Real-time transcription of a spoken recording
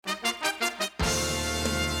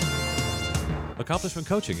Accomplishment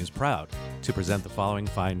Coaching is proud to present the following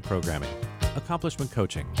fine programming. Accomplishment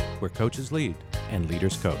Coaching, where coaches lead and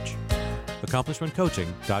leaders coach.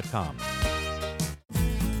 AccomplishmentCoaching.com.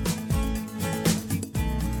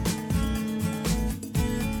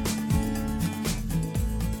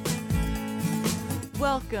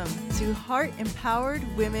 Welcome to Heart Empowered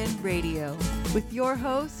Women Radio with your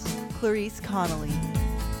host, Clarice Connolly.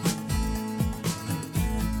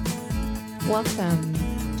 Welcome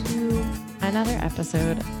to another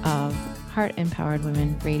episode of Heart Empowered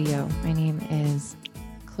Women Radio. My name is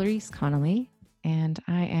Clarice Connolly, and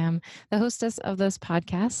I am the hostess of this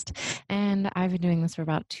podcast. And I've been doing this for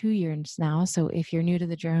about 2 years now. So if you're new to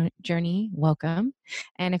the journey, welcome.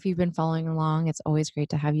 And if you've been following along, it's always great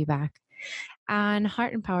to have you back. On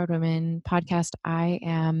Heart Empowered Women podcast,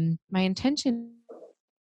 my intention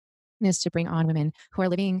is to bring on women who are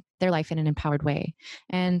living their life in an empowered way.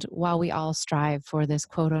 And while we all strive for this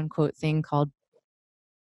quote unquote thing called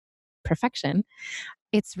perfection,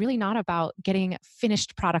 it's really not about getting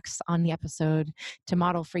finished products on the episode to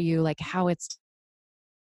model for you like how it's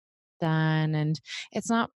done. And it's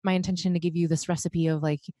not my intention to give you this recipe of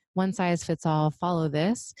like one size fits all, follow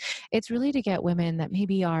this. It's really to get women that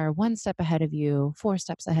maybe are 1 step ahead of you, 4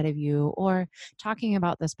 steps ahead of you, or talking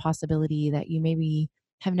about this possibility that you maybe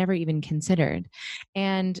have never even considered.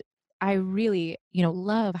 And I really,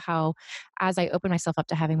 love how as I open myself up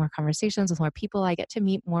to having more conversations with more people, I get to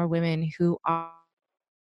meet more women who are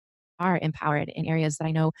empowered in areas that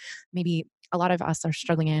I know maybe a lot of us are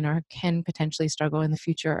struggling in or can potentially struggle in the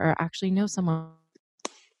future, or actually know someone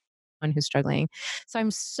who's struggling. So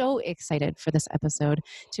I'm so excited for this episode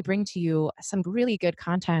to bring to you some really good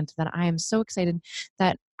content that I am so excited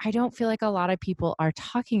that I don't feel like a lot of people are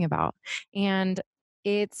talking about. And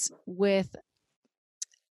it's with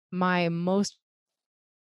my most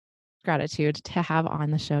gratitude to have on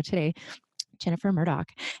the show today, Jennifer Murdoch.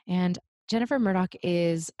 And Jennifer Murdoch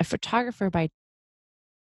is a photographer by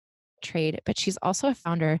trade, but she's also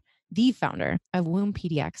the founder of Womb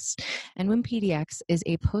PDX. And Womb PDX is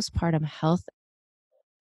a postpartum health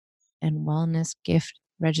and wellness gift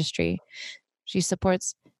registry. She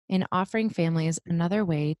supports in offering families another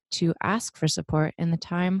way to ask for support in the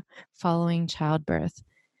time following childbirth.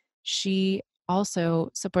 She also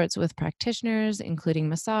supports with practitioners, including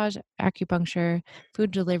massage, acupuncture,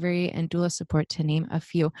 food delivery, and doula support, to name a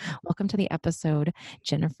few. Welcome to the episode,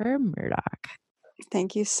 Jennifer Murdoch.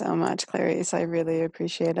 Thank you so much, Clarice. I really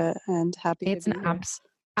appreciate it, and happy it's to be here.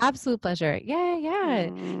 Absolute pleasure. Yeah.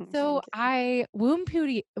 So Womb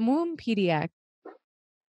PDX.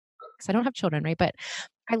 I don't have children, right? But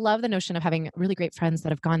I love the notion of having really great friends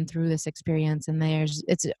that have gone through this experience, and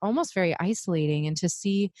it's almost very isolating. And to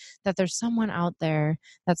see that there's someone out there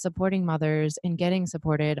that's supporting mothers and getting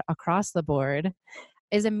supported across the board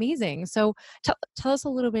is amazing. So tell us a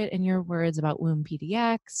little bit in your words about Womb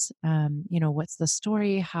PDX. What's the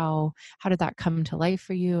story? How did that come to life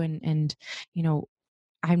for you? And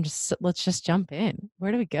let's just jump in.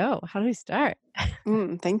 Where do we go? How do we start?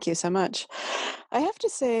 Thank you so much. I have to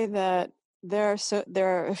say that there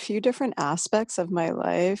are a few different aspects of my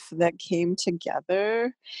life that came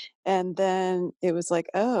together, and then it was like,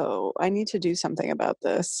 oh, I need to do something about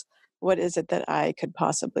this. What is it that I could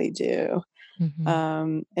possibly do?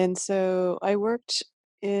 Mm-hmm. And so I worked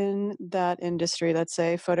in that industry, let's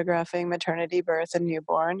say photographing maternity, birth, and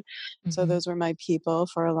newborn. Mm-hmm. So those were my people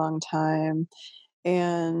for a long time.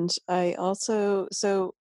 And I also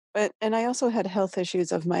had health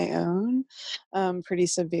issues of my own, pretty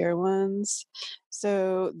severe ones.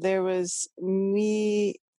 So there was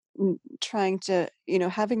me trying to,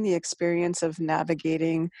 having the experience of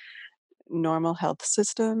navigating normal health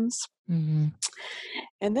systems. Mm-hmm.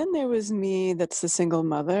 And then there was me that's the single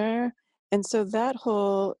mother. And so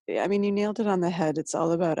you nailed it on the head. It's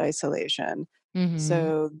all about isolation. Mm-hmm.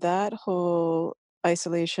 So that whole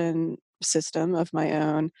isolation system of my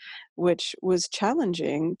own, which was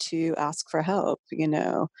challenging to ask for help,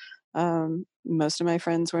 most of my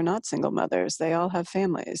friends were not single mothers. They all have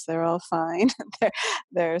families. They're all fine.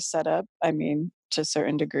 they're set up, to a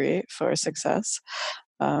certain degree for success,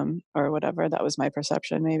 or whatever. That was my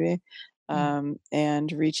perception, maybe.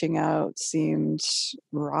 And reaching out seemed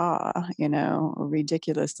raw,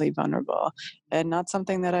 ridiculously vulnerable, and not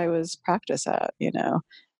something that I was practiced at,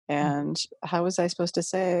 and how was I supposed to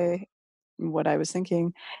say what I was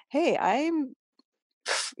thinking? Hey, I'm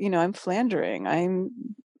floundering.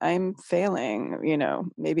 I'm failing,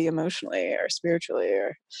 maybe emotionally or spiritually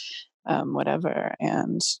or whatever.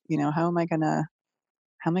 And, how am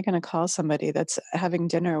I going to call somebody that's having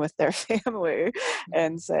dinner with their family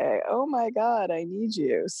and say, oh my God, I need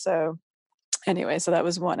you? So Anyway, so that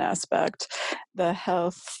was one aspect. The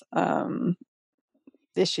health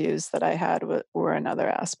issues that I had were another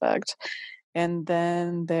aspect. And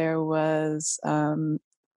then there was,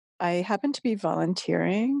 I happened to be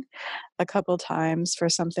volunteering a couple times for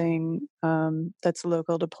something that's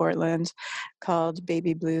local to Portland called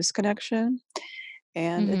Baby Blues Connection.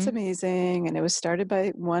 And it's Mm-hmm. amazing. And it was started by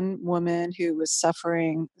one woman who was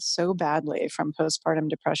suffering so badly from postpartum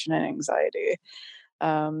depression and anxiety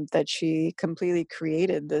that she completely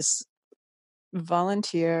created this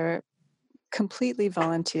volunteer completely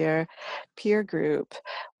volunteer peer group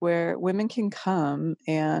where women can come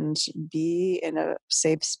and be in a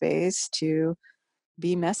safe space to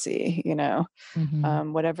be messy,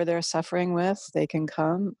 Mm-hmm. whatever they're suffering with, they can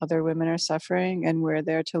come. Other women are suffering, and we're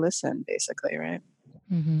there to listen, basically, right?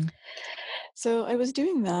 Mm-hmm. So I was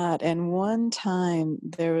doing that, and one time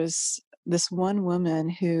there was this one woman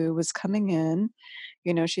who was coming in.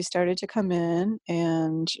 She started to come in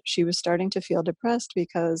and she was starting to feel depressed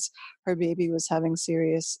because her baby was having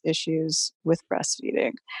serious issues with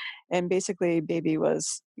breastfeeding. And basically, baby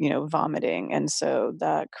was, vomiting. And so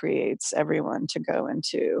that creates everyone to go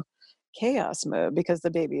into chaos mode because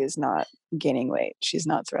the baby is not gaining weight. She's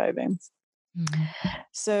not thriving. Mm-hmm.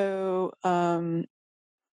 So,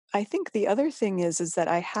 I think the other thing is that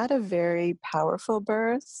I had a very powerful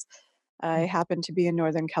birth. I happened to be in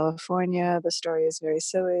Northern California. The story is very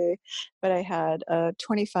silly, but I had a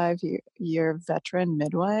 25-year veteran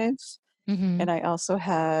midwife, Mm-hmm. and I also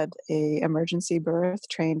had a emergency birth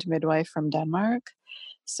trained midwife from Denmark.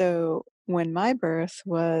 So when my birth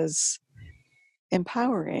was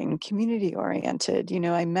empowering, community oriented.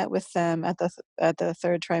 I met with them at the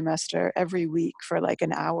third trimester every week for like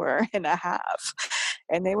an hour and a half.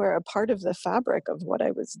 And they were a part of the fabric of what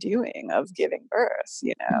I was doing of giving birth.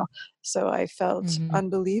 So I felt Mm-hmm.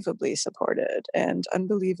 unbelievably supported and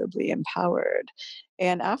unbelievably empowered.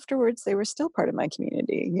 And afterwards they were still part of my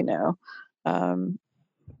community. Um,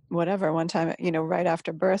 Whatever, one time, right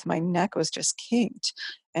after birth, my neck was just kinked.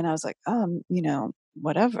 And I was like,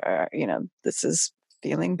 whatever, this is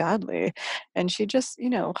feeling badly. And she just, she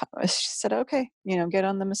said, okay, get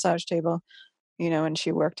on the massage table, and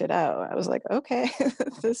she worked it out. I was like, okay,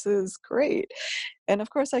 this is great. And of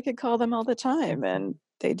course, I could call them all the time. And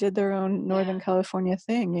they did their own Northern California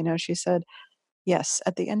thing. She said, yes,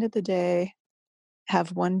 at the end of the day,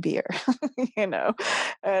 have one beer, you know?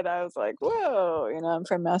 And I was like, whoa, I'm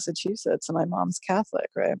from Massachusetts and my mom's Catholic,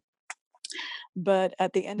 right? But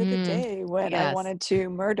at the end of the Mm. day, when I Yes. wanted to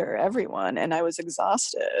murder everyone and I was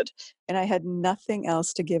exhausted and I had nothing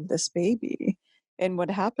else to give this baby, and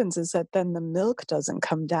what happens is that then the milk doesn't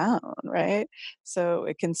come down, right? So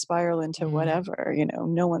it can spiral into Mm. whatever,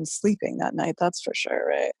 no one's sleeping that night, that's for sure,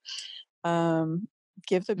 right? Um,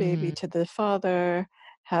 give the baby Mm. to the father,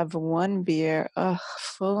 have one beer,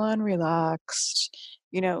 full on relaxed.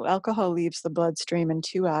 Alcohol leaves the bloodstream in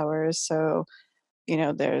 2 hours, so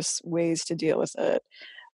there's ways to deal with it.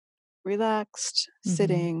 Relaxed, Mm-hmm.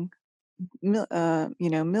 sitting,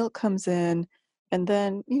 milk comes in, and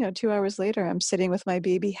then 2 hours later, I'm sitting with my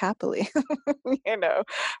baby happily, you know,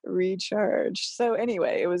 recharged. So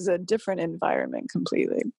anyway, it was a different environment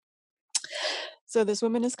completely. So this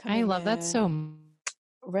woman is I coming love that so in,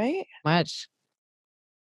 right? much.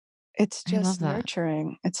 It's I love just that.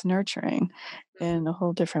 nurturing. It's nurturing in a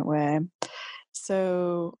whole different way.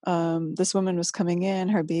 So this woman was coming in,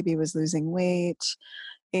 her baby was losing weight,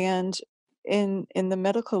 and in the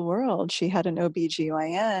medical world, she had an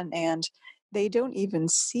OBGYN, and they don't even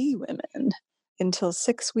see women until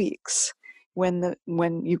 6 weeks when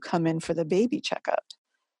you come in for the baby checkup.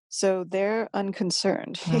 So they're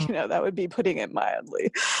unconcerned. Wow. That would be putting it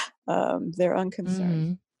mildly. They're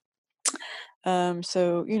unconcerned. Mm-hmm.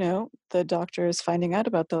 So, the doctor is finding out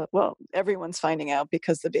about well, everyone's finding out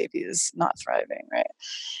because the baby is not thriving, right?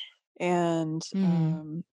 And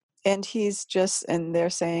Mm-hmm. and they're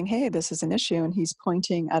saying, hey, this is an issue. And he's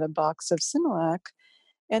pointing at a box of Similac.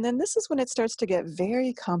 And then this is when it starts to get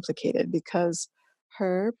very complicated because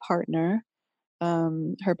her partner,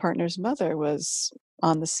 her partner's mother was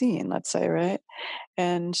on the scene, let's say, right?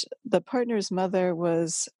 And the partner's mother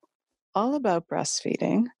was all about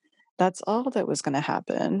breastfeeding. That's all that was gonna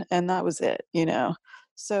happen, and that was it.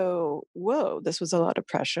 So, whoa, this was a lot of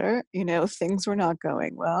pressure, things were not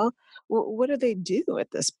going well. What do they do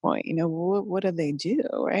at this point? What do they do,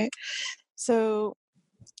 right? So,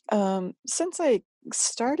 since I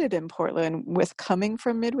started in Portland with coming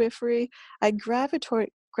from midwifery, I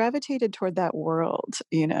gravitated toward that world,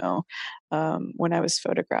 when I was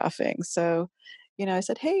photographing. So, I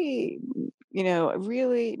said, "Hey,"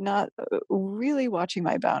 really not really watching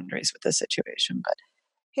my boundaries with the situation, but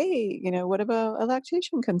hey, what about a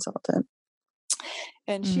lactation consultant?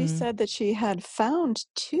 And she Mm-hmm. said that she had found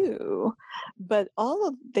two, but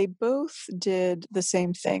they both did the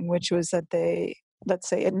same thing, which was that they, let's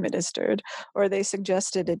say, administered or they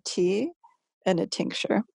suggested a tea and a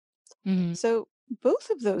tincture. Mm-hmm. So both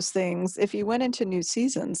of those things, if you went into new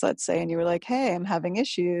seasons, let's say, and you were like, hey, I'm having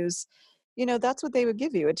issues, that's what they would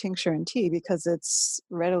give you, a tincture and tea, because it's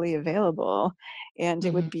readily available and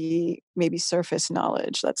it Mm-hmm. would be maybe surface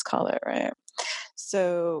knowledge, let's call it, right?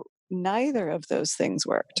 So neither of those things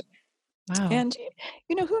worked. Wow. And,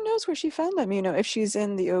 who knows where she found them? If she's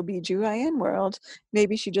in the OBGYN world,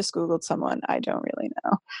 maybe she just Googled someone. I don't really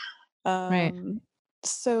know. Right.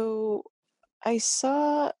 So I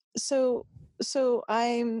saw, so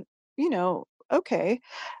I'm, okay,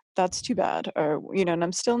 that's too bad. Or, and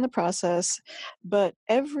I'm still in the process. But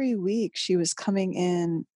every week she was coming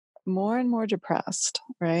in more and more depressed,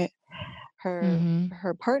 right? Her Mm-hmm.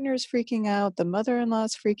 her partner's freaking out, the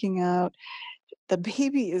mother-in-law's freaking out, the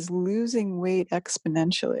baby is losing weight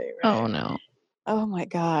exponentially, Oh right? no. Oh my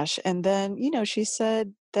gosh. And then, she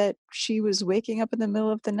said that she was waking up in the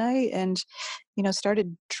middle of the night and,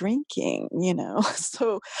 started drinking,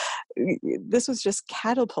 So this was just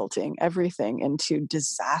catapulting everything into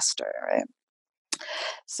disaster, right?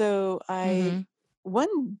 So Mm-hmm.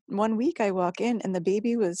 one week I walk in and the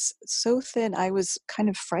baby was so thin I was kind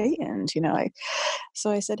of frightened,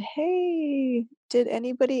 so I said, "Hey, did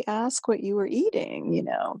anybody ask what you were eating?"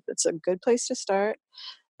 It's a good place to start.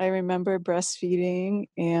 I remember breastfeeding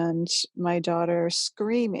and my daughter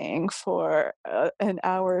screaming for an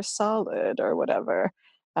hour solid or whatever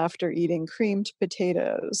after eating creamed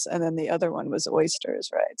potatoes, and then the other one was oysters,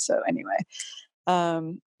 right? So anyway,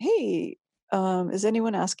 hey, is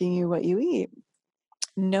anyone asking you what you eat?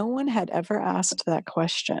 No one had ever asked that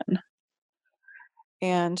question.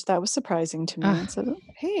 And that was surprising to me, and Ugh. said,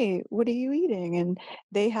 "Hey, what are you eating?" And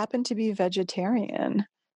they happened to be vegetarian,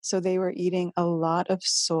 so they were eating a lot of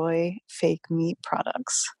soy fake meat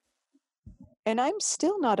products. And I'm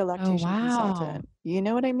still not a Oh lactation wow. consultant, you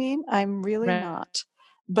know what I mean? I'm really Right. not.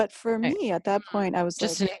 But for me, at that Mhm. point, I was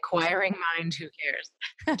Just like, an inquiring mind. Who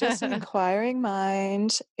just an cares? inquiring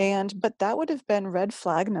mind, but that would have been red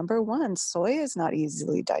flag number 1. Soy is not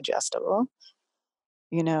easily digestible.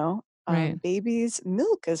 Right. Babies'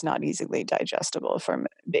 milk is not easily digestible for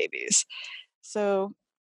babies. So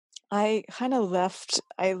I left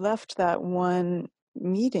that one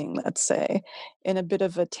meeting, let's say, in a bit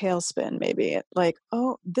of a tailspin, maybe like,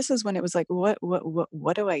 oh, this is when it was like,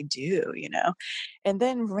 what do I do? And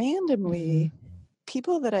then Mm-hmm. randomly,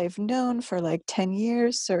 people that I've known for like 10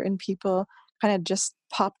 years, certain people kind of just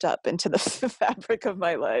popped up into the fabric of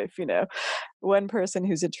my life. One person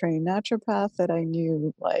who's a trained naturopath that I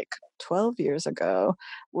knew like 12 years ago,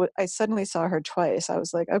 I suddenly saw her twice. I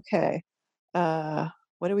was like, okay, uh,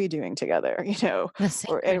 what are we doing together? The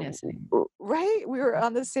Or synchronicity. right, we were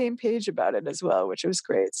on the same page about it as well, which was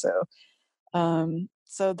great. So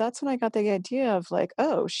that's when I got the idea of like,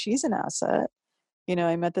 oh, she's an asset.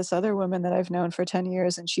 I met this other woman that I've known for 10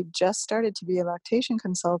 years, and she just started to be a lactation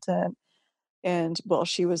consultant. And well,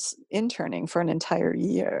 she was interning for an entire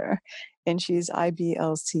year, and she's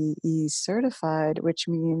IBLCE certified, which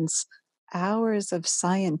means hours of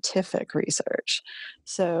scientific research.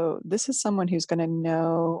 So this is someone who's going to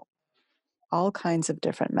know all kinds of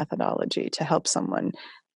different methodology to help someone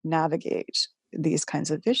navigate these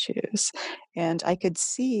kinds of issues. And I could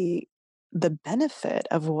see the benefit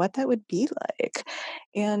of what that would be like.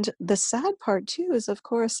 And the sad part, too, is of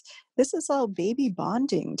course, this is all baby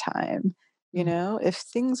bonding time. Mm. If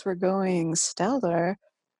things were going stellar,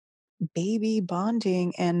 baby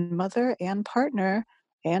bonding and mother and partner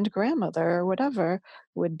and grandmother or whatever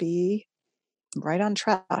would be right on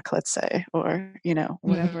track, let's say, or, Mhm.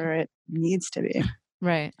 whatever it needs to be.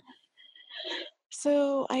 Right.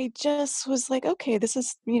 So I just was like, okay, this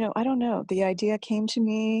is, I don't know. The idea came to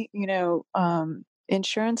me,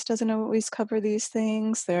 insurance doesn't always cover these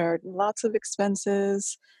things. There are lots of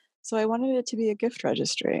expenses. So I wanted it to be a gift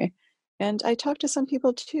registry. And I talked to some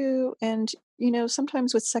people too. And,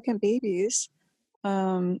 sometimes with second babies,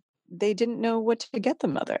 um, they didn't know what to get the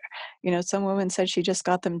mother. Some woman said she just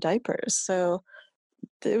got them diapers. So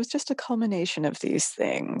it was just a culmination of these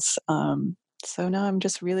things. So now I'm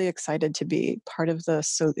just really excited to be part of the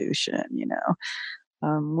solution,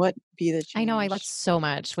 what be the I know I loved change? so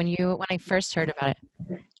much when I first heard about it.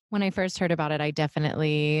 When I first heard about it, I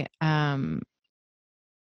definitely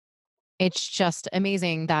it's just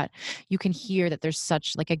amazing that you can hear that there's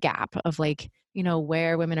such like a gap of like,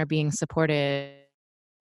 where women are being supported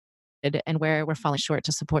and where we're falling short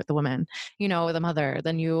to support the woman, the mother,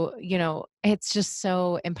 then it's just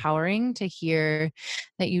so empowering to hear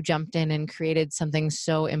that you jumped in and created something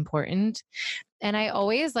so important. And I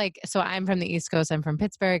always so I'm from the East Coast, I'm from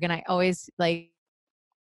Pittsburgh, and I always wonder,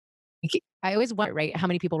 right, how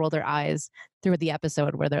many people roll their eyes through the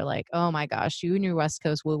episode where they're like, oh my gosh, you and your West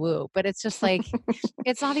Coast woo woo. But it's just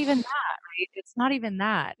it's not even that, right? It's not even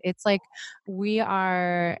that. It's like we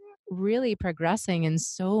are really progressing in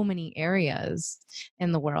so many areas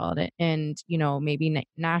in the world and, maybe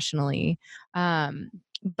nationally.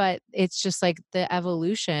 But it's just like the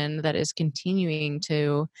evolution that is continuing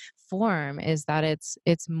to form is that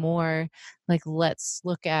it's more like, let's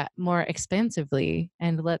look at more expansively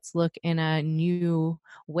and let's look in a new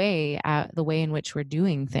way at the way in which we're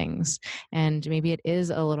doing things, and maybe it is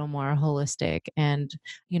a little more holistic and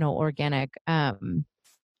organic.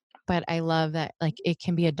 But I love that it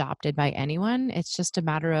can be adopted by anyone. It's just a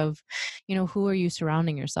matter of, who are you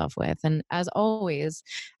surrounding yourself with? And as always,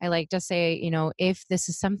 I like to say, if this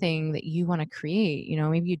is something that you want to create,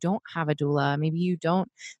 maybe you don't have a doula, maybe you don't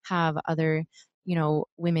have other,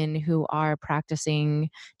 women who are practicing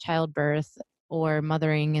childbirth or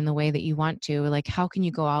mothering in the way that you want to, how can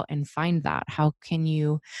you go out and find that? How can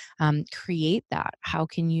you create that? How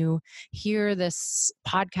can you hear this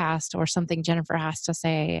podcast or something Jennifer has to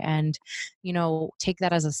say and, take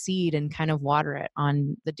that as a seed and kind of water it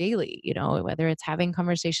on the daily, whether it's having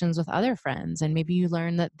conversations with other friends and maybe you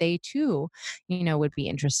learn that they too, would be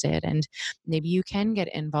interested, and maybe you can get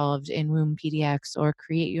involved in Womb PDX or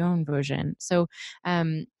create your own version. So,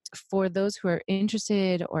 for those who are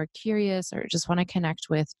interested or curious or just want to connect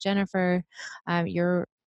with Jennifer, your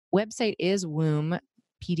website is Womb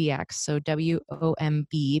PDX, so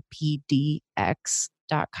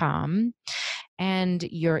WOMBPDX.com, and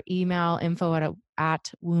your email info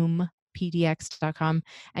at wombpdx.com,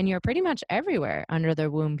 and you're pretty much everywhere under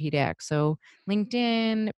the Womb PDX. So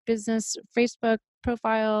LinkedIn, business, Facebook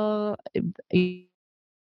profile,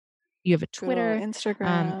 you have a Twitter, Google,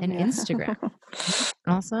 Instagram, and yeah. Instagram.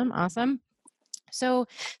 Awesome. So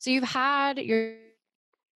you've had your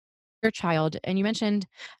child, and you mentioned,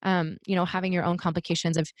 having your own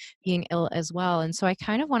complications of being ill as well. And so I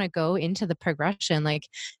kind of want to go into the progression, like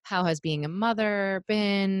how has being a mother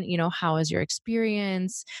been, how has your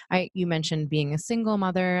experience? You mentioned being a single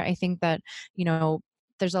mother. I think that,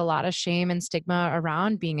 there's a lot of shame and stigma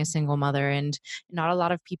around being a single mother, and not a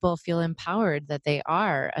lot of people feel empowered that they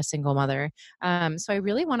are a single mother. So I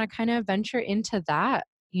really want to kind of venture into that,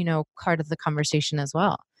 part of the conversation as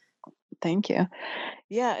well. Thank you.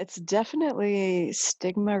 Yeah, it's definitely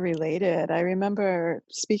stigma related. I remember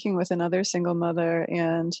speaking with another single mother,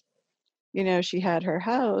 and she had her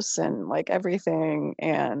house and like everything,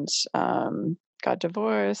 and got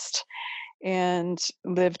divorced and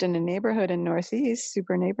lived in a neighborhood in Northeast,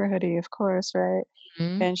 super neighborhoody, of course, right?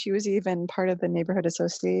 Mhm. And she was even part of the neighborhood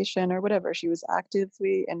association or whatever. She was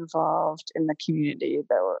actively involved in the community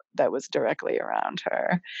that was directly around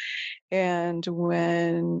her. And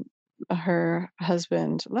when her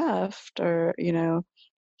husband left, or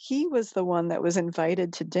he was the one that was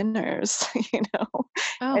invited to dinners,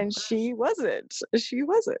 Oh, and she wasn't.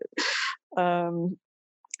 um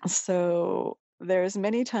so there's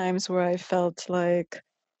many times where I felt like,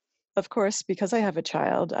 of course, because I have a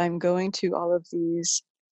child, I'm going to all of these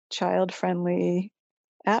child friendly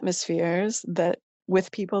atmospheres that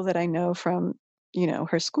with people that I know from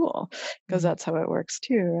her school, because mhm. that's how it works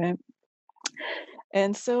too, right?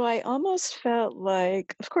 And so I almost felt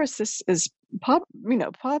like, of course, this is probably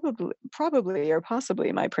or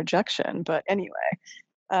possibly my projection, but anyway,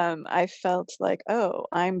 I felt like, oh,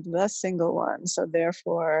 I'm the single one, so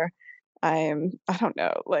therefore I don't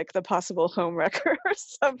know, like the possible home wrecker or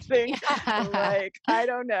something. Yeah. Like, I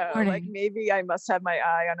don't know, like Morning. maybe I must have my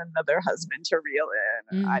eye on another husband to reel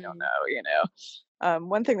in. I don't Mhm. know.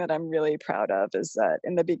 One thing that I'm really proud of is that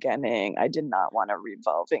in the beginning, I did not want a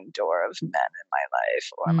revolving door of men in my life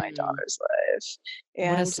or my Mm. daughter's life. What a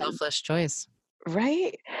And selfless choice.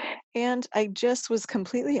 right. And I just was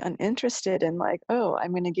completely uninterested in like, oh,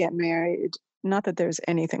 I'm going to get married. Not that there's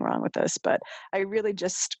anything wrong with this, but I really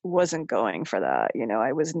just wasn't going for that.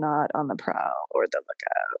 I was not on the prowl or the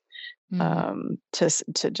Mhm. lookout,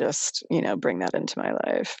 to just, bring that into my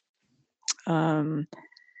life. Um,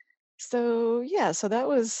 so yeah, so that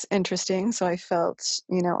was interesting. So I felt,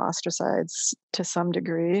 ostracized to some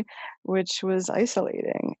degree, which was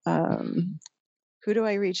isolating. Mhm. Who do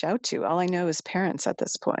I reach out to? All I know is parents at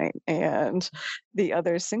this point, and the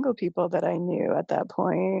other single people that I knew at that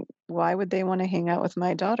point, why would they want to hang out with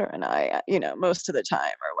my daughter and I, most of the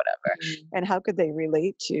time or whatever? Mhm. And how could they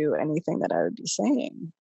relate to anything that I would be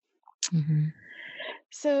saying? Mm-hmm.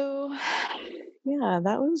 So, yeah,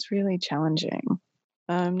 that was really challenging.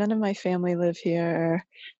 None of my family live here.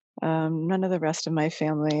 None of the rest of my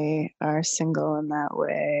family are single in that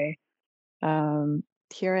way. Um,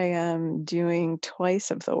 Here I am doing twice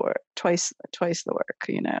the work,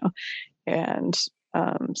 and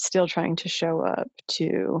still trying to show up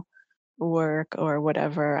to work or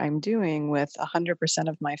whatever I'm doing with 100%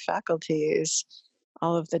 of my faculties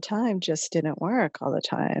all of the time just didn't work all the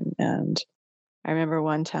time. And I remember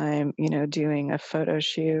one time, doing a photo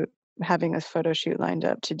shoot, having a photo shoot lined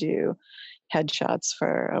up to do headshots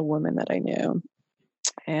for a woman that I knew.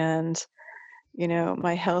 And,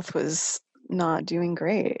 my health was not doing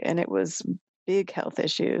great. And it was big health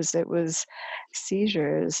issues. It was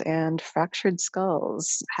seizures and fractured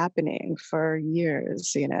skulls happening for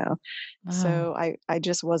years. Wow. So I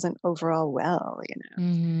just wasn't overall well.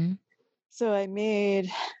 Mm-hmm. So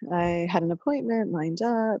I had an appointment lined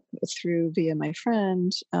up through via my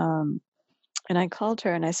friend. And I called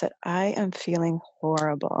her and I said, I am feeling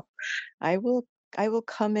horrible. I will I will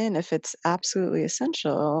come in if it's absolutely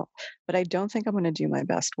essential, but I don't think I'm going to do my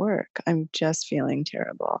best work. I'm just feeling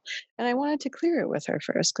terrible. And I wanted to clear it with her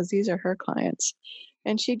first because these are her clients.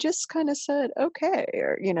 And she just kind of said, okay,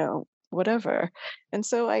 or, whatever. And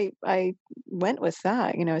so I went with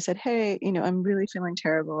that. I said, hey, I'm really feeling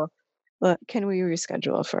terrible. Look, can we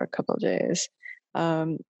reschedule for a couple of days?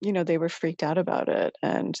 They were freaked out about it,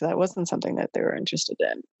 and that wasn't something that they were interested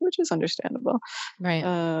in, which is understandable. Right.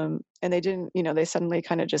 And they didn't, they suddenly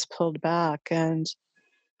kind of just pulled back. And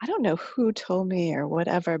I don't know who told me or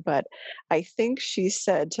whatever, but I think she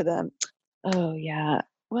said to them, oh, yeah,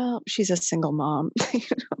 well, she's a single mom.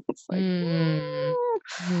 It's like, Mm.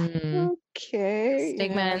 okay,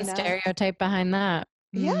 Stigma and stereotype behind that.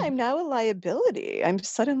 yeah, Mm. I'm now a liability. I'm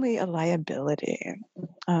suddenly a liability.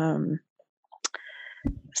 Um,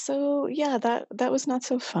 so yeah, that was not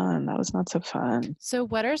so fun. That was not so fun. So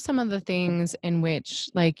what are some of the things in which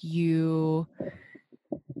like you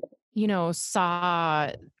saw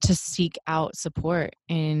to seek out support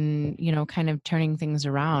in, kind of turning things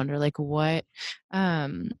around, or like what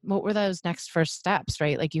were those next first steps,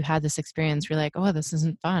 right? Like you had this experience, you're like, oh, this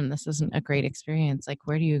isn't fun. This isn't a great experience. Like,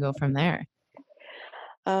 where do you go from there?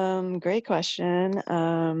 Great question.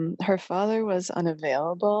 Her father was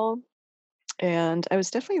unavailable, and I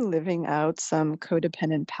was definitely living out some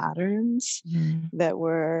codependent patterns Mm-hmm. that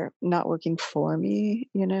were not working for me.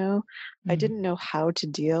 I didn't know how to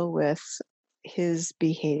deal with his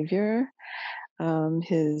behavior,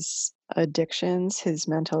 his addictions, his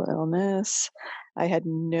mental illness. I had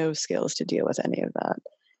no skills to deal with any of that.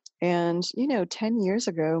 And, 10 years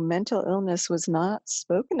ago, mental illness was not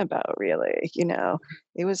spoken about really.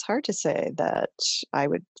 It was hard to say that I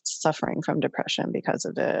was suffering from depression because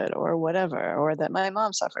of it or whatever, or that my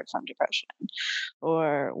mom suffered from depression.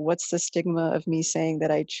 Or what's the stigma of me saying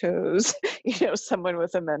that I chose, someone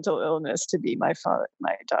with a mental illness to be my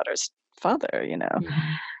daughter's father.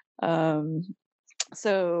 Mm-hmm. Um,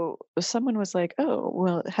 so someone was like, oh,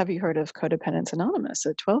 well, have you heard of Codependence Anonymous,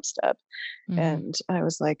 a 12-step? Mm-hmm. And I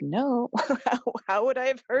was like, no, how would I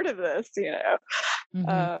have heard of this?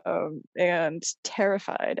 Mm-hmm. And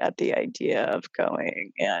terrified at the idea of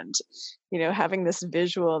going and, having this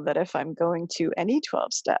visual that if I'm going to any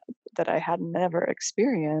 12-step that I had never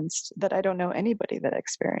experienced, that I don't know anybody that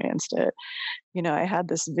experienced it. I had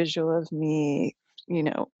this visual of me,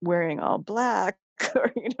 wearing all black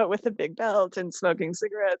or, with a big belt and smoking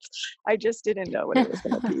cigarettes. I just didn't know what it was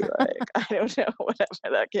going to be like. I don't know whatever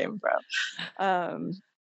that came from.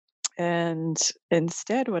 And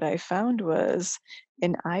instead, what I found was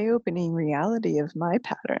an eye opening reality of my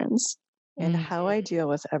patterns and Mm. how I deal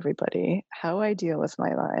with everybody, how I deal with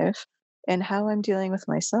my life, and how I'm dealing with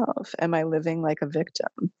myself. Am I living like a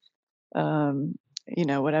victim? Um,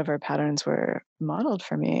 whatever patterns were modeled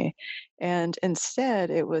for me. And instead,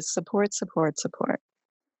 it was support, support, support.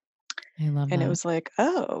 I love And it that. was like,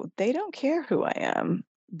 oh, they don't care who I am.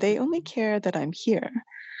 They only care that I'm here.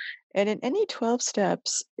 And in any 12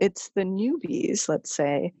 steps, it's the newbies, let's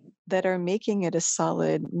say, that are making it a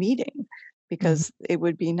solid meeting Mhm. because it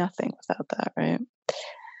would be nothing without that, right?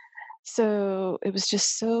 So it was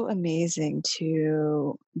just so amazing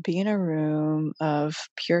to be in a room of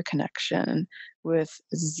pure connection with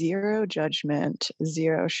zero judgment,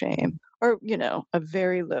 zero shame, or, a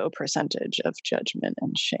very low percentage of judgment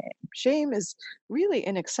and shame. Shame is really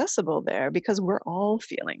inaccessible there because we're all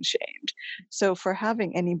feeling shamed. So for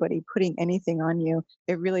having anybody putting anything on you,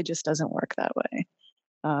 it really just doesn't work that way.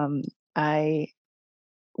 Um, I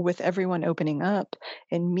with everyone opening up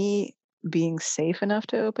and me being safe enough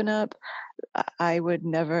to open up, I would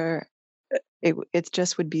never it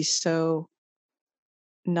just would be so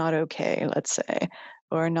not okay, let's say,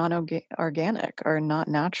 or not organic or not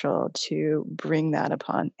natural to bring that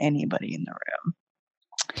upon anybody in the room.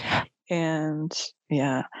 And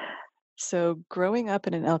yeah, so growing up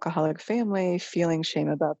in an alcoholic family, feeling shame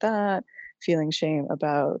about that, feeling shame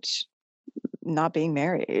about not being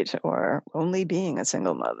married or only being a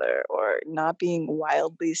single mother or not being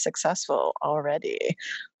wildly successful already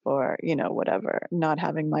or, whatever, not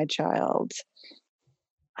having my child.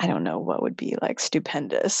 I don't know what would be like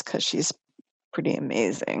stupendous because she's pretty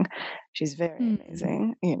amazing. She's very Mm.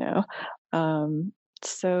 amazing. Um,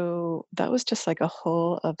 so that was just like a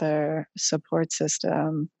whole other support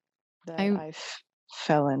system that I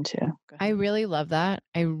fell into. Go I ahead. really love that.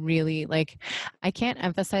 I really like I can't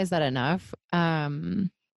emphasize that enough.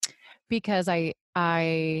 Because I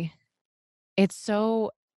it's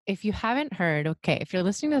so if you haven't heard, okay, if you're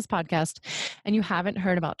listening to this podcast and you haven't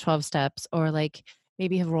heard about 12 steps or like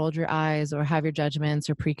maybe have rolled your eyes or have your judgments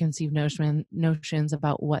or preconceived notions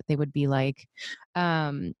about what they would be like,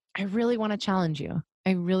 I really want to challenge you.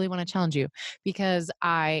 I really want to challenge you because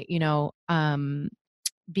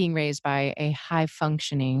being raised by a high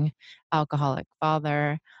functioning alcoholic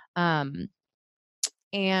father, um,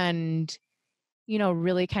 and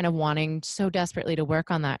really kind of wanting so desperately to work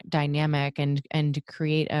on that dynamic and to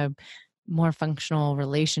create a more functional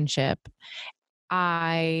relationship.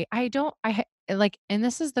 I don't I ha- like and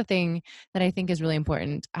this is the thing that I think is really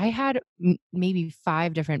important. I had maybe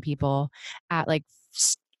 5 different people at like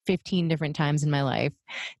 15 different times in my life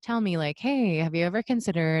tell me like, "Hey, have you ever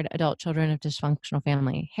considered adult children of dysfunctional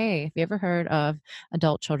family? Hey, have you ever heard of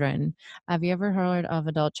adult children? Have you ever heard of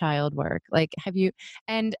adult child work? Like, have you?"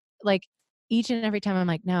 And like each and every time I'm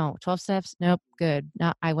like, "No, 12 steps? Nope, good."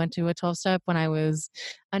 Not I went to a 12 step when I was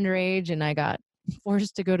underage and I got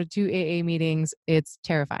forced to go to 2 AA meetings. It's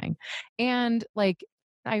terrifying. And like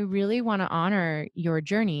I really want to honor your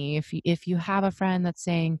journey. If you have a friend that's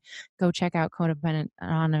saying, go check out Codependent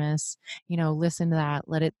Anonymous, listen to that,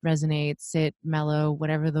 let it resonate, sit, mellow,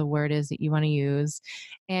 whatever the word is that you want to use.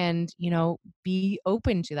 And, be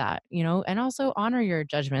open to that, and also honor your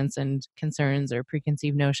judgments and concerns or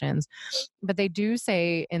preconceived notions. But they do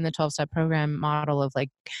say in the 12 step program model of like,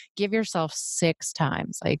 give yourself 6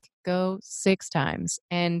 times, like go 6 times.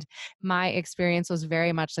 And my experience was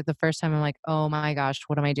very much like the first time I'm like, oh my gosh,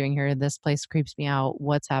 what am I doing here? This place creeps me out.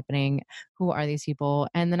 What's happening? Who are these people?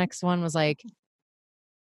 And the next one was like,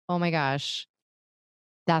 oh my gosh,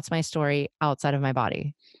 that's my story outside of my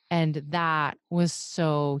body. And that was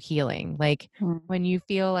so healing. Like Mm. when you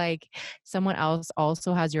feel like someone else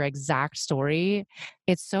also has your exact story,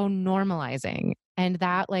 it's so normalizing. And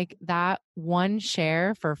that one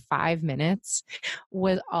share for 5 minutes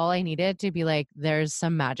was all I needed to be like, there's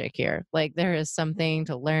some magic here. Like there is something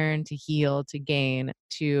to learn, to heal, to gain,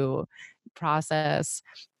 to process.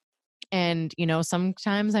 And,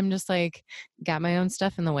 sometimes I'm just like, got my own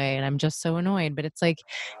stuff in the way and I'm just so annoyed. But it's like,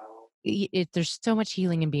 there's so much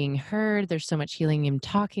healing in being heard. There's so much healing in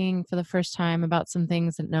talking for the first time about some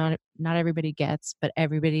things that not everybody gets, but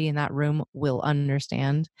everybody in that room will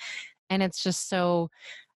understand. And it's just so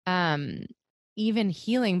um even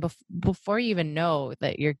healing before you even know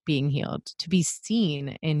that you're being healed, to be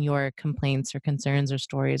seen in your complaints or concerns or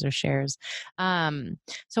stories or shares.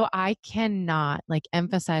 So I cannot like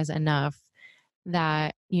emphasize enough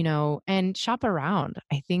that, and shop around.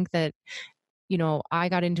 I think that, I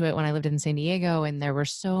got into it when I lived in San Diego and there were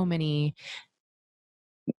so many.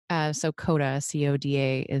 So CODA,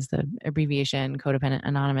 CODA is the abbreviation, Codependent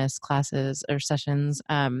Anonymous classes or sessions,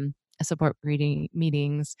 support reading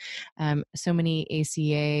meetings, so many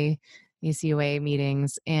ACOA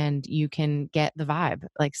meetings, and you can get the vibe.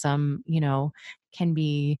 Like some, can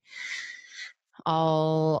be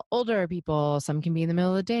all older people, some can be in the middle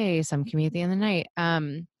of the day, some can be at the end of the night.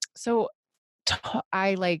 So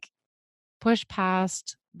I like push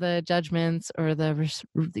past the judgments or the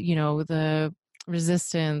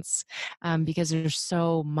resistance, because there's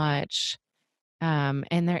so much,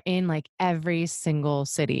 and they're in like every single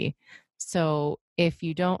city. So if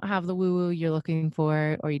you don't have the woo woo you're looking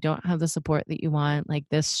for, or you don't have the support that you want, like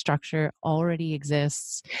this structure already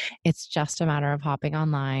exists. It's just a matter of hopping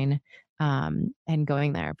online, and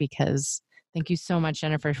going there. Because thank you so much,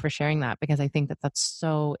 Jennifer, for sharing that, because I think that that's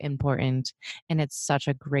so important. And it's such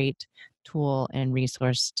a great tool and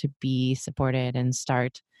resource to be supported and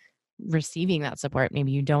start receiving that support.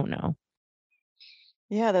 Maybe you don't know.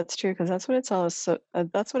 Yeah, that's true because that's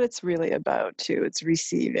what it's really about too. It's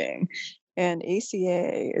receiving, and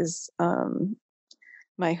ACA is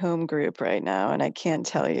my home group right now, and I can't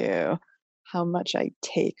tell you how much I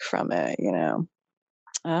take from it.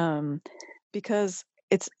 Um, because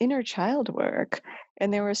it's inner child work.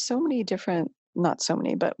 And there were so many different, not so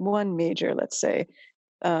many, but one major, let's say,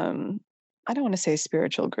 um, I don't want to say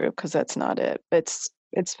spiritual group because that's not it. It's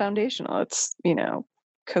foundational. It's,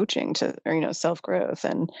 coaching to, or, self growth.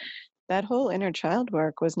 And that whole inner child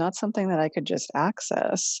work was not something that I could just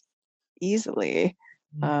access easily.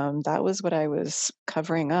 Mm. That was what I was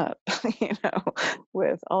covering up,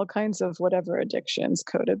 with all kinds of whatever addictions,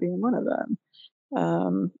 Coda being one of them.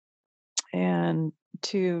 Um, and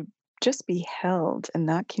to just be held in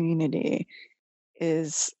that community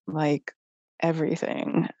is like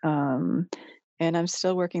everything. And I'm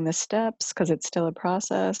still working the steps because it's still a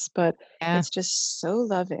process, but Yeah. it's just so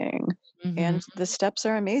loving. Hmm. And the steps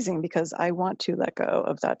are amazing because I want to let go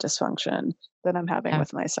of that dysfunction that I'm having Yeah.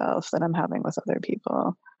 with myself, that I'm having with other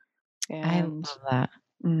people. I love And that.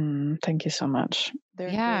 thank you so much. They're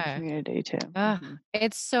a great Yeah. community too.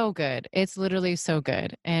 It's so good. It's literally so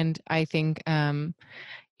good. And I think,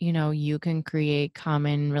 you can create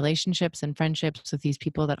common relationships and friendships with these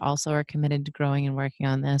people that also are committed to growing and working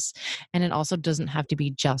on this. And it also doesn't have to be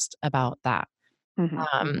just about that. Hmm.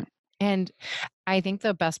 Um, and I think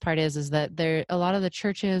the best part is that there a lot of the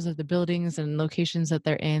churches of the buildings and locations that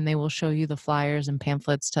they're in, they will show you the flyers and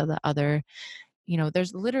pamphlets to the other,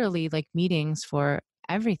 there's literally like meetings for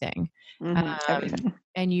everything. Um, Everything.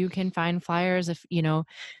 and you can find flyers if,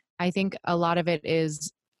 I think a lot of it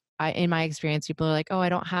is, in my experience, people are like, "Oh, I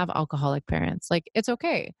don't have alcoholic parents." Like, it's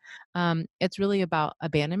okay. It's really about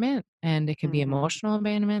abandonment, and it could be Hmm. emotional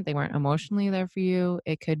abandonment. They weren't emotionally there for you.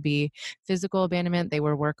 It could be physical abandonment. They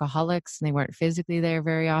were workaholics and they weren't physically there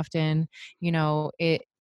very often. It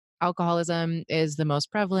alcoholism is the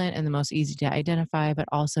most prevalent and the most easy to identify, but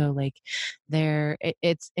also like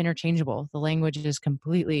it's interchangeable. The language is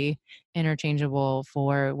completely interchangeable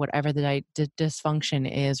for whatever the dysfunction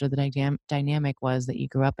is or the dynamic was that you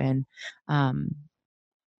grew up in. um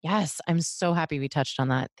yes, I'm so happy we touched on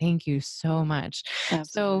that. Thank you so much.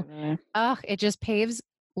 So Absolutely. it just paves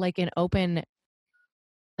like an open,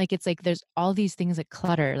 like, it's like there's all these things that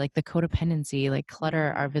clutter, like the codependency, like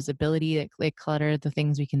clutter our Hmm. visibility, like clutter the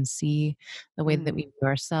things we can see, the way that we Hmm. view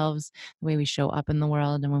ourselves, the way we show up in the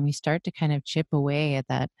world. And when we start to kind of chip away at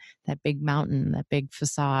that big mountain, that big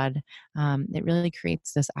facade, it really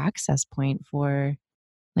creates this access point for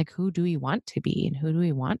like who do we want to be and who do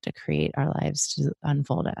we want to create our lives to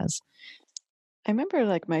unfold as. I remember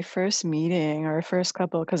like my first meeting or first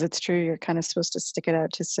couple, because it's true, you're kind of supposed to stick it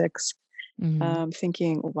out to six. Mhm.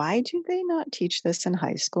 Thinking, why do they not teach this in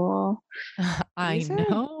high school? I These are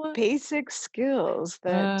know. basic skills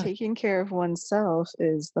that Uh, taking care of oneself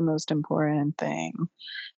is the most important thing.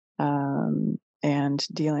 And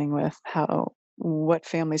dealing with what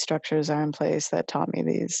family structures are in place that taught me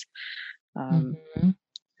these. Um, mhm.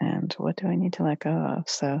 and what do I need to let go of?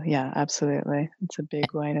 So, yeah, absolutely. It's a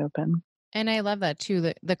big wide open. And I love that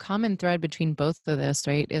too. The common thread between both of this,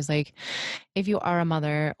 right, is like if you are a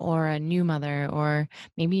mother or a new mother, or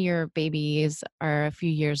maybe your babies are a few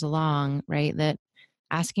years along, right, that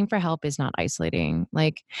asking for help is not isolating.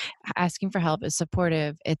 Like asking for help is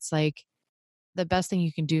supportive. It's like the best thing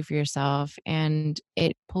you can do for yourself. And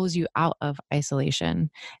it pulls you out of isolation.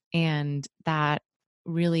 And that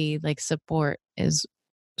really like support is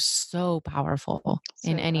so powerful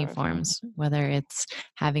in So any powerful. forms, whether it's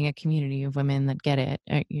having a community of women that get it,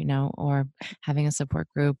 or having a support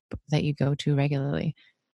group that you go to regularly.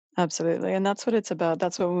 Absolutely. And that's what it's about.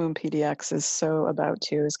 That's what Womb PDX is so about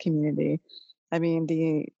too, is community. I mean,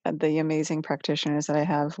 the amazing practitioners that I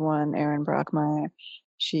have, one, Erin Brockmeyer,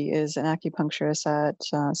 she is an acupuncturist at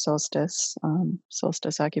Solstice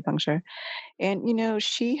Acupuncture. And,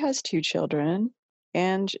 she has two children.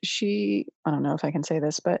 And I don't know if I can say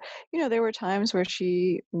this, but, there were times where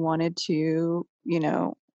she wanted to,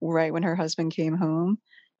 right when her husband came home,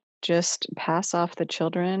 just pass off the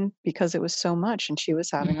children because it was so much and she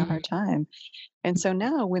was having a Mhm. hard time. And so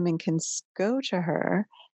now women can go to her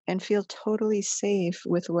and feel totally safe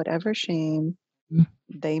with whatever shame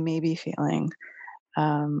they may be feeling.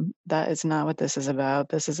 That is not what this is about.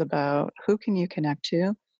 This is about who can you connect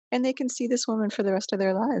to? And they can see this woman for the rest of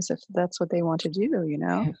their lives if that's what they want to do,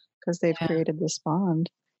 Yeah. because they've Yeah. created this bond.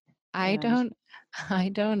 I And don't, I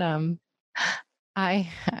don't, I,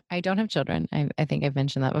 I don't have children. I think I've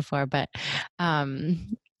mentioned that before, but,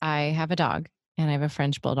 I have a dog and I have a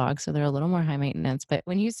French bulldog. So they're a little more high maintenance. But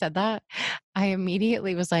when you said that, I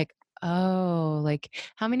immediately was like, oh, like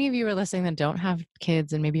how many of you are listening that don't have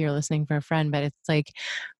kids and maybe you're listening for a friend, but it's like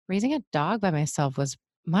raising a dog by myself was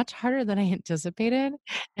much harder than I anticipated.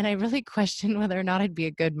 And I really questioned whether or not I'd be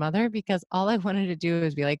a good mother because all I wanted to do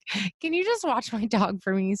was be like, can you just watch my dog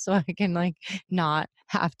for me so I can like not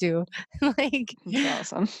have to like That's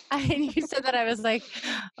awesome. and you said that I was like,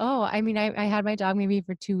 oh, I mean, I had my dog maybe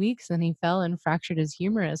for 2 weeks and he fell and fractured his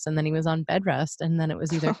humerus and then he was on bed rest. And then it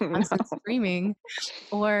was either Oh constant no. screaming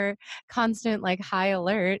or constant like high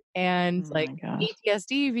alert and Oh like my God.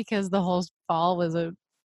 PTSD because the whole fall was a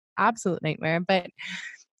absolute nightmare. But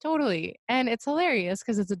totally. And it's hilarious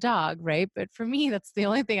because it's a dog, right? But for me, that's the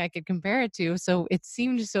only thing I could compare it to. So it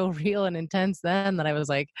seemed so real and intense then that I was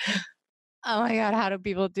like, oh my God, how do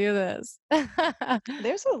people do this?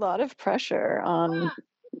 There's a lot of pressure on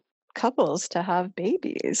couples to have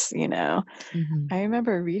babies, you know. Mhm. I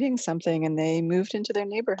remember reading something and they moved into their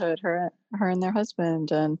neighborhood, her and their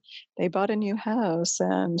husband, and they bought a new house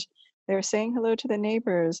and they were saying hello to the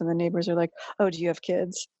neighbors and the neighbors are like, "Oh, do you have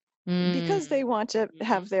kids?" Mm. Because they want to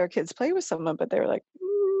have their kids play with someone, but they were like,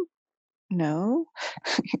 no.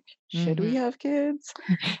 Should we Mhm. have kids?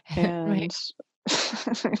 Right. And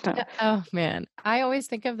you know, Oh man. I always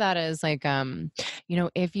think of that as like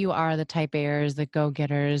if you are the type A's, the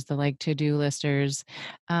go-getters, the like to-do listers,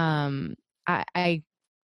 um I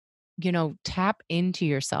tap into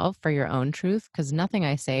yourself for your own truth because nothing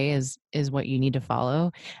I say is what you need to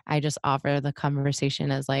follow. I just offer the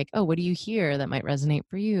conversation as like, oh, what do you hear that might resonate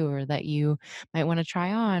for you or that you might want to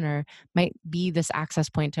try on or might be this access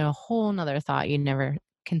point to a whole nother thought you never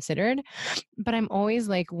considered. But I'm always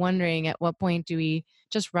like wondering at what point do we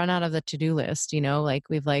just run out of the to-do list, like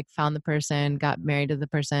we've like found the person, got married to the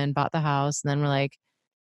person, bought the house, and then we're like,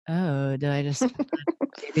 oh, did I just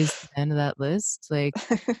babies to the end of that list? Like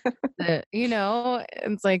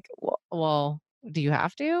it's like, well, do you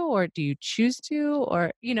have to, or do you choose to,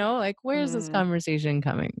 or, like, where's this mm, conversation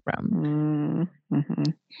coming from?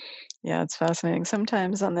 mhm. Yeah, it's fascinating.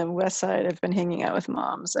 Sometimes on the West Side, I've been hanging out with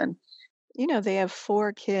moms, and they have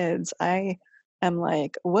 4 kids. I am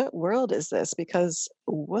like, what world is this? Because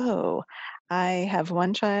whoa, I have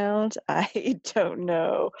one child. I don't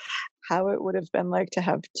know how it would have been like to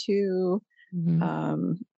have two. Mhm.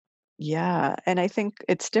 Um, Yeah, and I think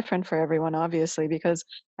it's different for everyone, obviously, because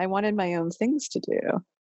I wanted my own things to do.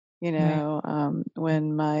 Right.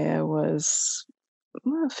 When Maya was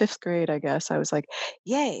 5th grade, I guess, I was like,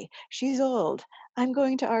 "Yay, she's old. I'm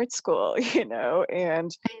going to art school,"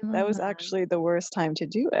 and I that love was that. actually the worst time to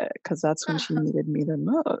do it because that's when she needed me the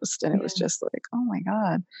most, and it was Yeah. just like, "Oh my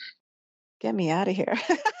god, get me out of here."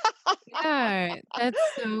 Yeah,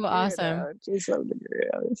 that's so awesome. To some degree,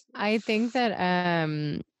 obviously. I think that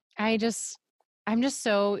I just I'm just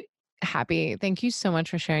so happy. Thank you so much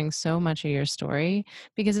for sharing so much of your story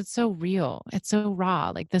because it's so real. It's so raw.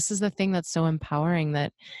 Like this is the thing that's so empowering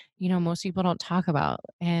that most people don't talk about.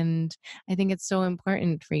 And I think it's so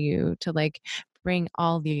important for you to like bring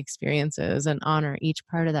all the experiences and honor each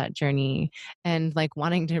part of that journey and like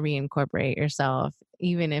wanting to reincorporate yourself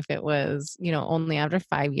even if it was only after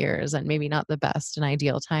 5 years and maybe not the best and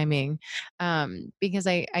ideal timing because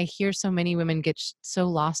I hear so many women get so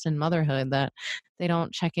lost in motherhood that they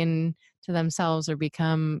don't check in to themselves or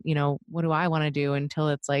become, what do I want to do until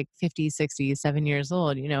it's like 50, 60, 7 years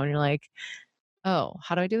old, and you're like, oh,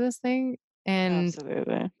 how do I do this thing? And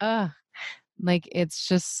Absolutely. uh like it's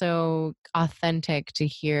just so authentic to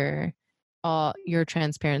hear all your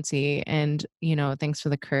transparency and, thanks for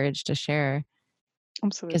the courage to share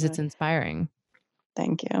because it's Absolutely. inspiring.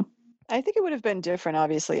 Thank you. I think it would have been different,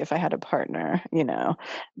 obviously, if I had a partner,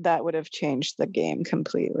 that would have changed the game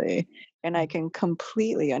completely. And I can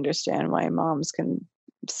completely understand why moms can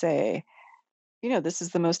say, this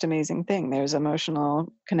is the most amazing thing. There's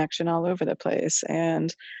emotional connection all over the place.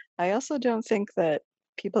 And I also don't think that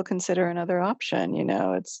people consider another option.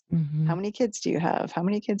 It's how Mhm. many kids do you have? How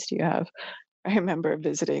many kids do you have? I remember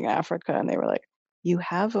visiting Africa and they were like, you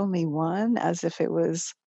have only one, as if it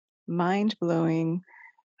was mind blowing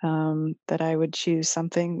that I would choose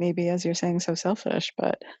something maybe, as you're saying, so selfish.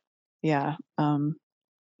 But yeah,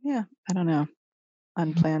 yeah, I don't know.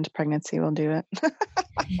 Unplanned pregnancy will do it.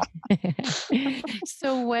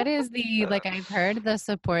 So what is the like I've heard the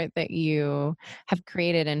support that you have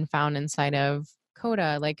created and found inside of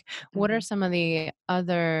Coda. Like what are Mhm. some of the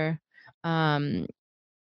other um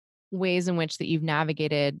ways in which that you've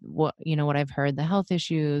navigated what I've heard, the health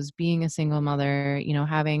issues, being a single mother,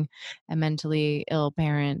 having a mentally ill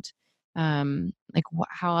parent. Like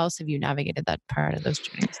how else have you navigated that part of those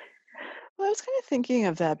journeys? Well, I was kind of thinking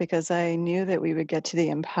of that because I knew that we would get to the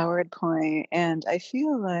empowered point, and I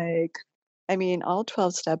feel like, I mean, all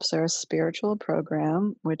 12 steps are a spiritual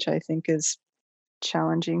program, which I think is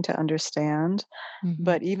challenging to understand. Mhm.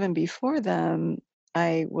 But even before them,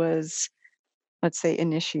 I was, let's say,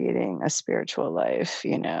 initiating a spiritual life,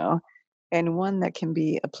 and one that can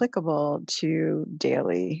be applicable to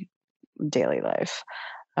daily life.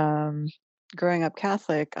 Um, Growing up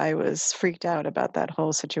Catholic, I was freaked out about that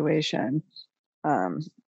whole situation. Um,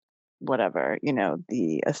 Whatever,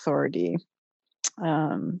 the authority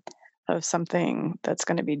um, of something that's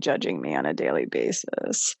going to be judging me on a daily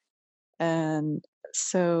basis. And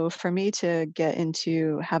so for me to get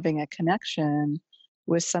into having a connection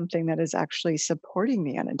with something that is actually supporting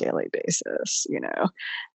me on a daily basis,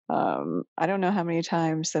 I don't know how many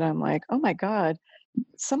times that I'm like, oh my God,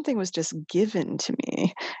 something was just given to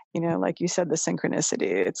me. Like you said, the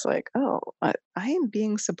synchronicity. It's like, oh, I am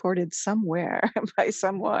being supported somewhere by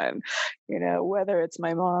someone, whether it's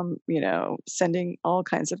my mom, sending all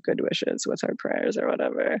kinds of good wishes with her prayers or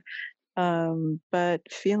whatever. But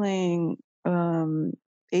feeling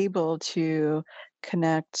able to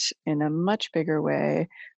connect in a much bigger way,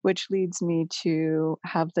 which leads me to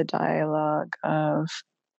have the dialogue of,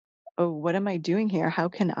 oh, what am I doing here? How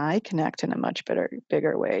can I connect in a much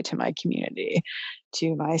bigger way to my community,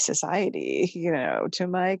 to my society, to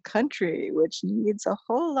my country, which needs a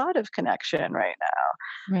whole lot of connection right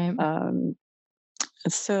Right. now.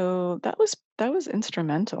 So that was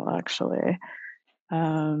instrumental, actually.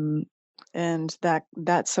 um, and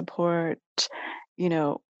that support, you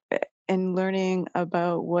know, and learning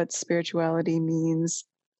about what spirituality means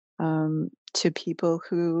to people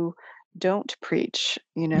who don't preach,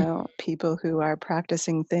 people who are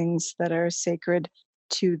practicing things that are sacred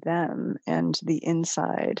to them and the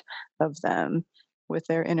inside of them with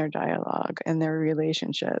their inner dialogue and their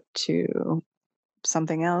relationship to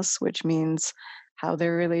something else, which means how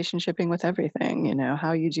they're relationshiping with everything.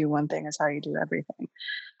 How you do one thing is how you do everything.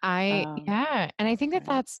 Um, Yeah. And I think that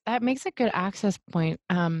right. that makes a good access point,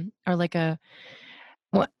 or like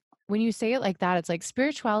what, when you say it like that, it's like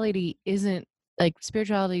spirituality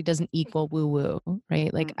doesn't equal woo woo,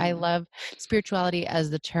 right? Like I Mm-mm. love spirituality as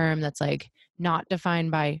the term that's like not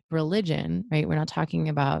defined by religion, right? We're not talking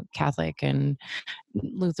about Catholic and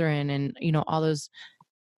Lutheran and, all those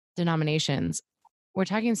denominations. We're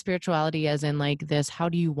talking spirituality as in like this, how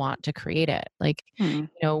do you want to create it? Like, Mm.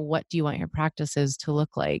 what do you want your practices to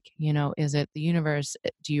look like? Is it the universe?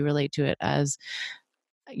 Do you relate to it as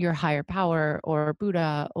your higher power or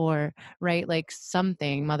Buddha or, right, like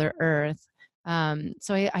something, Mother Earth?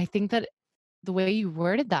 So I think that the way you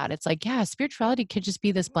worded that, it's like, yeah, spirituality could just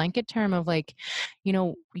be this blanket term of like,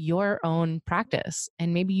 your own practice.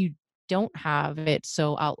 And maybe you don't have it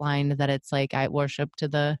so outlined that it's like I worship to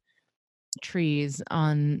the trees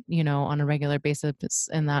on a regular basis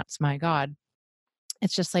and that's my God.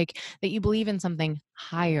 It's just like that you believe in something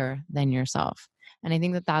higher than yourself. And I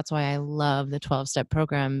think that that's why I love the 12-step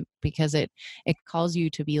program, because it calls you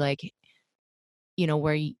to be like,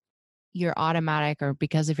 where you're automatic, or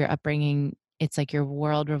because of your upbringing, it's like your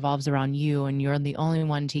world revolves around you and you're the only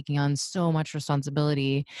one taking on so much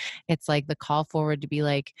responsibility. It's like the call forward to be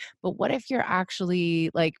like, but what if you're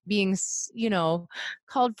actually like being,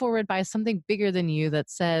 called forward by something bigger than you that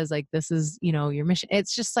says like, this is, your mission.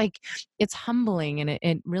 It's just like, it's humbling, and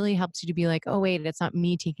it really helps you to be like, oh, wait, it's not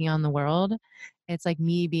me taking on the world. It's like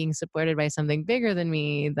me being supported by something bigger than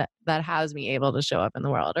me that has me able to show up in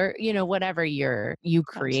the world, or whatever you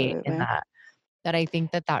create in Absolutely. that I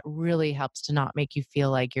think that really helps to not make you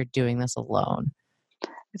feel like you're doing this alone.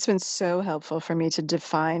 It's been so helpful for me to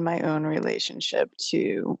define my own relationship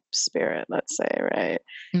to spirit, let's say, right?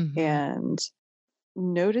 Mhm. And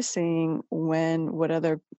noticing what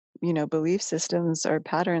other, belief systems or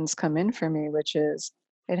patterns come in for me, which is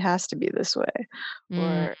it has to be this way.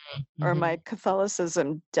 Mm, Or my mhm.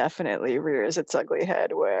 Catholicism definitely rears its ugly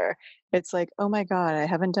head where it's like, oh my God, I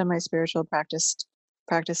haven't done my spiritual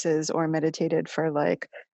practices or meditated for like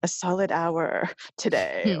a solid hour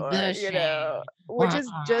today, or The shame. which Wah,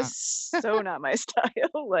 is wah. just so not my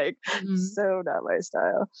style, like Mhm. so not my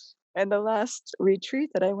style. And the last retreat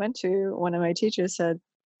that I went to, one of my teachers said,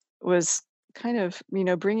 was kind of,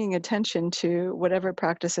 bringing attention to whatever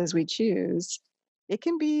practices we choose. It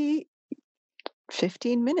can be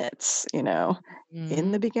 15 minutes, in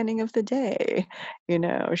the Mhm. beginning of the day.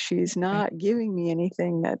 She's Right. not giving me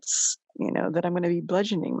anything that's, that I'm going to be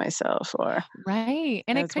bludgeoning myself or Right,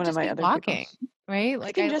 and it as could one of just my be other people. walking, right? It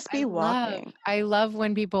Like, can I just I be love walking. I love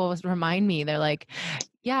when people remind me, they're like,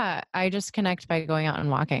 "Yeah, I just connect by going out and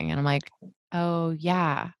walking," and I'm like, "Oh,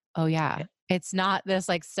 yeah. Oh, yeah." It's not this,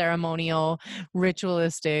 like, ceremonial,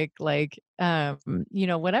 ritualistic, like,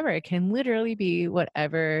 whatever. It can literally be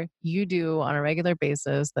whatever you do on a regular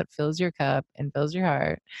basis that fills your cup and fills your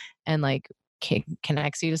heart and, like,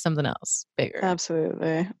 connects you to something else bigger.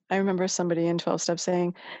 Absolutely. I remember somebody in 12 Step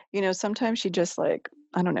saying, sometimes she just like,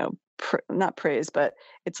 I don't know, not praise, but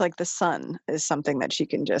it's like the sun is something that she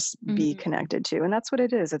can just be Mhm. connected to. And that's what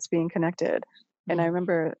it is. It's being connected. And I Mhm.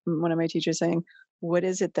 remember one of my teachers saying, what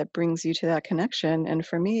is it that brings you to that connection? And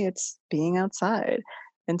for me, it's being outside.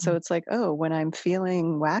 And so Mhm. it's like, oh, when I'm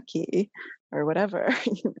feeling wacky or whatever,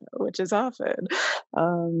 which is often,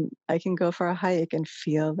 I can go for a hike and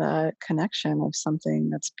feel that connection of something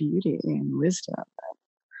that's beauty and wisdom,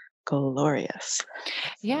 glorious.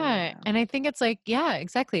 So Yeah, yeah. and I think it's like, yeah,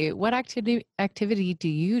 exactly. What activity do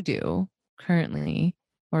you do currently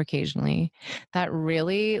or occasionally that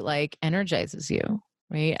really like energizes you,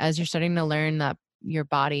 right? As you're starting to learn that your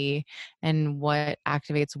body and what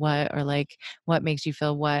activates what or like what makes you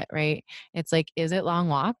feel what, right? It's like, is it long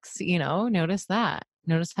walks? Notice that.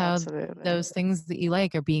 Notice how Absolutely. those things that you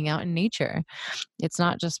like are being out in nature. It's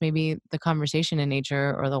not just maybe the conversation in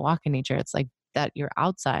nature or the walk in nature. It's like that you're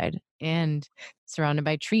outside and surrounded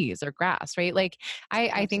by trees or grass, right? Like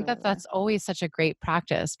I think that Absolutely. that's always such a great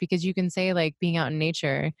practice because you can say like being out in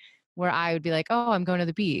nature where I would be like, oh, I'm going to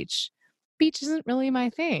the beach. Beach isn't really my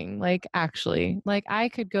thing. Like actually, like I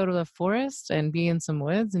could go to the forest and be in some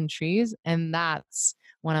woods and trees. And that's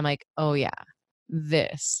when I'm like, oh yeah,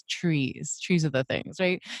 trees are the things,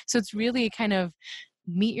 right? So it's really kind of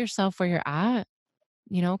meet yourself where you're at,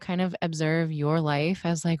 kind of observe your life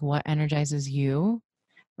as like what energizes you,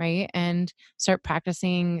 right? And start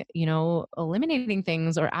practicing, eliminating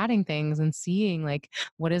things or adding things and seeing like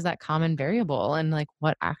what is that common variable and like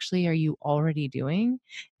what actually are you already doing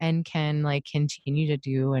and can like continue to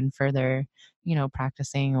do and further,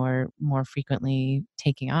 practicing or more frequently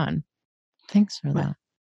taking on. Thanks for My, that.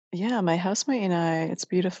 yeah, my housemate and I, it's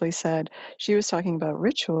beautifully said. She was talking about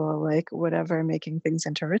ritual, like whatever, making things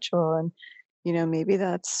into ritual. And, maybe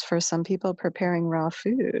that's for some people preparing raw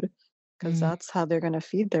food because Mm, that's how they're going to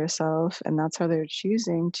feed themselves. And that's how they're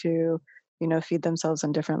choosing to, feed themselves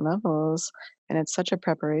on different levels. And it's such a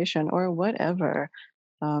preparation or whatever.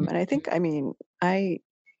 And I think, I mean, I'm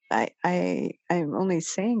only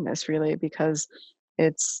saying this really because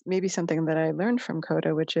it's maybe something that I learned from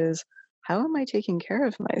Coda, which is how am I taking care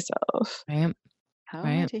of myself? right, How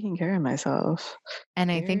am I right. taking care of myself?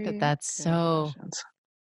 And I think that Very that's good so questions.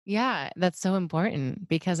 yeah, that's so important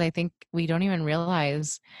because I think we don't even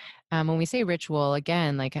realize when we say ritual,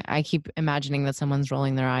 again, like I keep imagining that someone's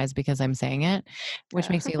rolling their eyes because I'm saying it, which Yeah.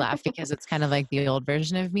 makes me laugh because it's kind of like the old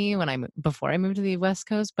version of me when before I moved to the West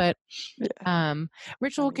Coast. But Yeah. um,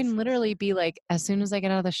 I'm ritual can East Coast. literally be like as soon as I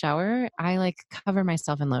get out of the shower, I like cover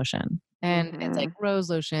myself in lotion. And it's like Hmm. rose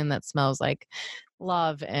lotion that smells like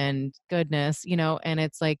love and goodness, and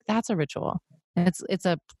it's like that's a ritual. And it's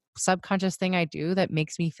a subconscious thing I do that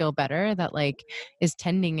makes me feel better that like is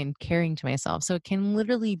tending and caring to myself. So it can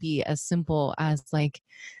literally be as simple as like,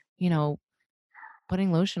 you know,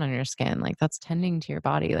 putting lotion on your skin. Like that's tending to your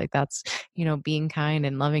body. Like that's, being kind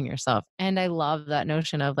and loving yourself. And I love that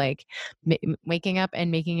notion of like waking up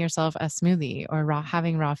and making yourself a smoothie or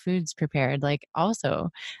having raw foods prepared. Like also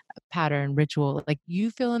pattern ritual, like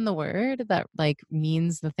you fill in the word that like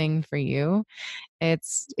means the thing for you.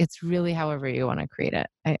 It's really however you want to create it.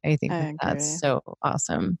 I think I that that's agree. so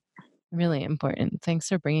awesome. Really important. Thanks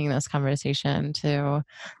for bringing this conversation to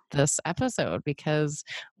this episode because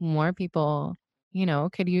more people,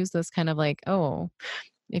 could use this kind of like, oh,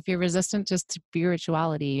 if you're resistant to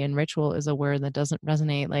spirituality and ritual is a word that doesn't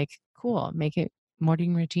resonate, like, cool, make it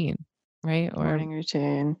morning routine, right? Or Morning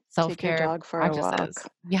routine. self Take your care dog for a walk. practices.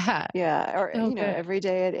 Yeah, Yeah, or so good. every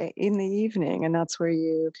day in the evening, and that's where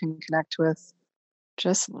you can connect with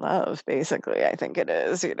just love. Basically, I think it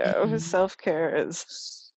is. Mhm. Self care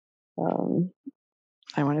is. Um,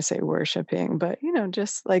 I want to say worshiping, but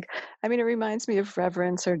just like I mean, it reminds me of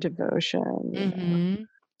reverence or devotion. Mhm.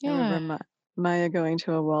 I Yeah. remember Maya going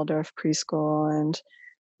to a Waldorf preschool, and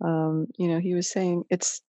he was saying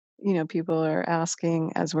it's people are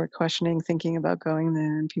asking as we're questioning, thinking about going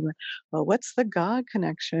there, and people are, well, what's the God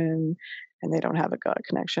connection? And they don't have a God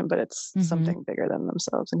connection, but it's Mhm. something bigger than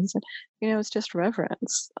themselves. And he said, it's just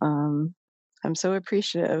reverence. I'm so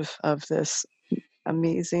appreciative of this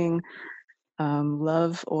amazing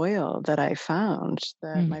love oil that I found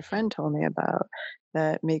that Mhm. my friend told me about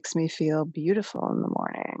that makes me feel beautiful in the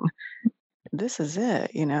morning. This is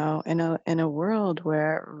it, in a world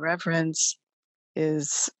where reverence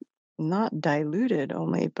is not diluted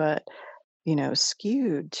only, but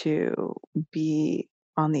skewed to be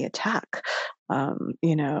on the attack.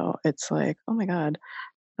 It's like, oh my God,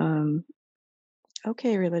 um,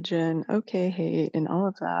 okay, religion, okay, hate, and all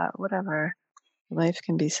of that, whatever. Life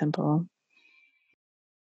can be simple.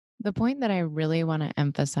 The point that I really want to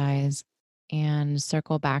emphasize and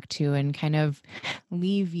circle back to and kind of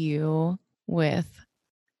leave you with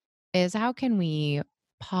is how can we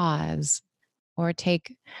pause or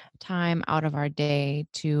take time out of our day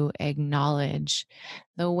to acknowledge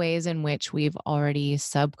the ways in which we've already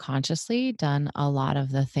subconsciously done a lot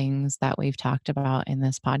of the things that we've talked about in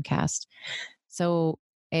this podcast. So,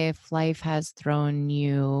 if life has thrown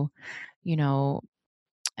you, you know,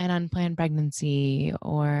 an unplanned pregnancy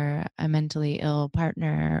or a mentally ill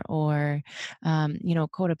partner or,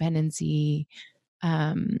 codependency,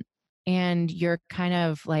 um, and you're kind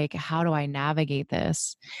of like, how do I navigate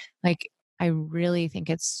this? Like, I really think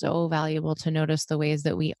it's so valuable to notice the ways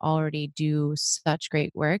that we already do such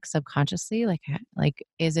great work subconsciously. Like,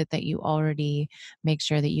 is it that you already make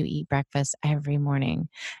sure that you eat breakfast every morning?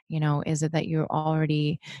 Is it that you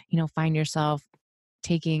already, find yourself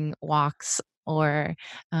taking walks or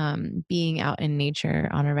being out in nature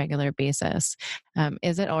on a regular basis?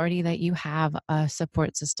 Is it already that you have a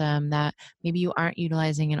support system that maybe you aren't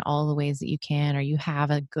utilizing in all the ways that you can, or you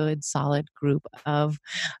have a good, solid group of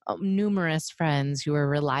numerous friends who are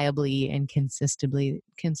reliably and consistently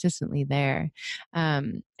there?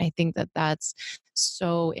 I think that that's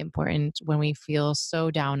so important when we feel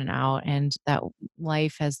so down and out, and that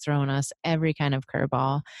life has thrown us every kind of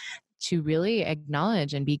curveball, to really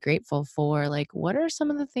acknowledge and be grateful for, like, what are some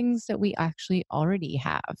of the things that we actually already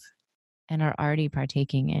have and are already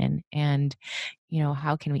partaking in, and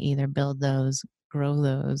how can we either build those, grow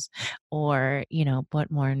those, or put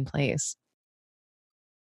more in place.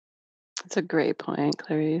 That's a great point,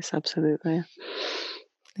 Clarice. Absolutely.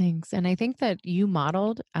 Thanks. And I think that you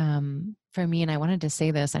modeled, for me, and I wanted to say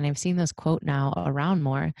this, and I've seen this quote now around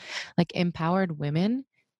more, like, empowered women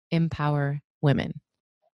empower women.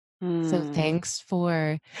 So Mm, thanks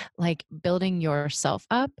for, like, building yourself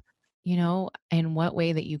up, in what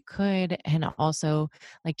way that you could, and also,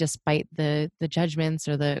 like, despite the judgments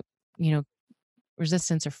or the, you know,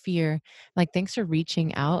 resistance or fear, like, thanks for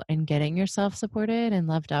reaching out and getting yourself supported and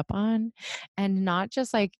loved up on, and not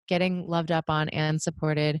just like getting loved up on and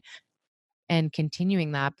supported and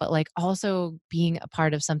continuing that, but like also being a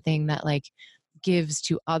part of something that like gives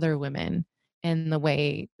to other women in the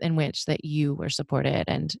way in which that you were supported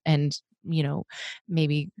and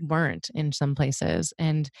maybe weren't in some places.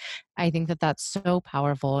 And I think that that's so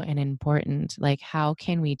powerful and important. Like, how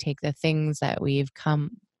can we take the things that we've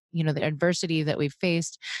come, the adversity that we've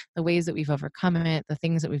faced, the ways that we've overcome it, the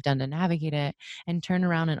things that we've done to navigate it, and turn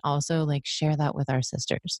around and also like share that with our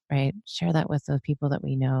sisters, right? Share that with the people that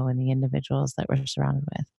we know and the individuals that we're surrounded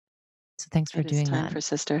with. So thanks for it is doing time that. for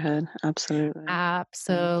sisterhood. Absolutely. Thank you.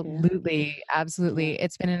 Absolutely. Yeah. Absolutely.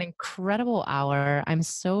 It's been an incredible hour. I'm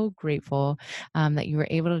so grateful that you were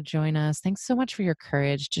able to join us. Thanks so much for your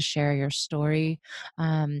courage to share your story.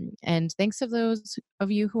 And thanks to those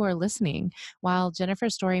of you who are listening. While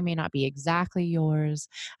Jennifer's story may not be exactly yours,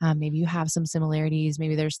 maybe you have some similarities.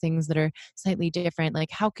 Maybe there's things that are slightly different.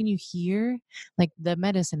 Like, how can you hear like the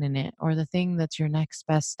medicine in it, or the thing that's your next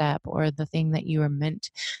best step, or the thing that you are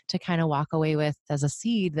meant to kind of walk away with as a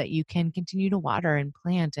seed that you can continue to water and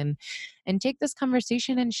plant, and take this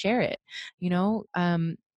conversation and share it.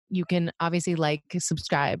 You can obviously like,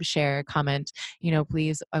 subscribe, share, comment,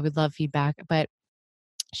 please, I would love feedback, but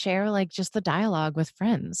share like just the dialogue with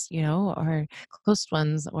friends, or close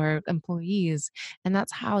ones or employees. And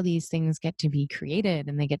that's how these things get to be created,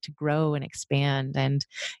 and they get to grow and expand. And,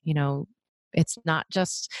 you know, it's not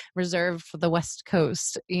just reserved for the West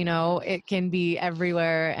Coast, it can be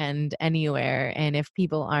everywhere and anywhere. And if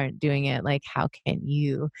people aren't doing it, like, how can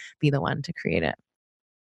you be the one to create it?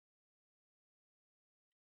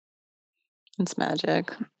 It's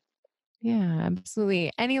magic. Yeah,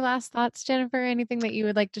 absolutely. Any last thoughts, Jennifer? Anything that you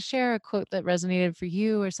would like to share? A quote that resonated for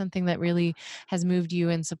you, or something that really has moved you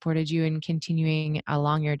and supported you in continuing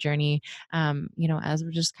along your journey? As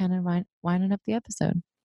we're just kind of winding up the episode.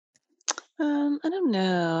 I don't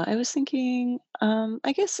know. I was thinking,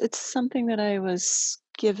 I guess it's something that I was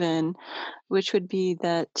given, which would be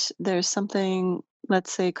that there's something,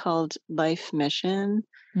 let's say, called life mission,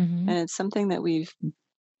 Mm-hmm. and it's something that we've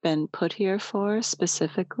been put here for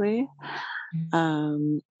specifically.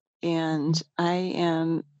 Um, and I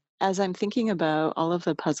am, as I'm thinking about all of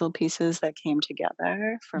the puzzle pieces that came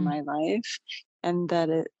together for Mm-hmm. my life, and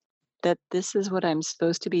that this is what I'm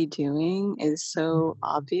supposed to be doing is so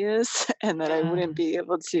obvious, and that I wouldn't Yeah. be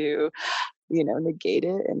able to, negate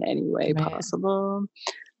it in any way Right. possible.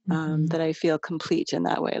 Mm-hmm. That I feel complete in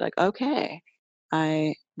that way. Like, okay,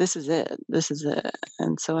 this is it. This is it.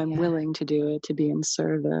 And so I'm Yeah. willing to do it, to be in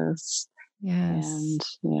service. Yes. And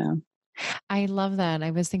yeah. I love that.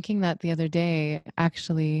 I was thinking that the other day,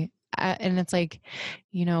 actually, and it's like,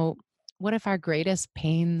 you know, what if our greatest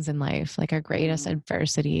pains in life, like our greatest Mm,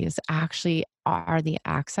 adversities, actually are the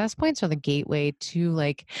access points or the gateway to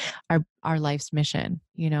like our life's mission,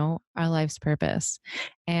 our life's purpose,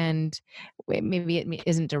 and maybe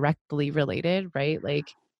isn't directly related, right?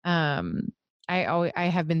 Like,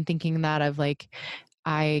 I have been thinking that of like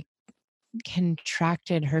I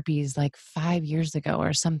contracted herpes like 5 years ago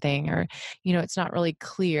or something, or it's not really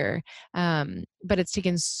clear, but it's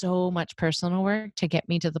taken so much personal work to get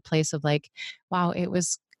me to the place of like, wow, it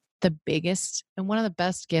was the biggest and one of the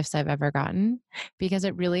best gifts I've ever gotten, because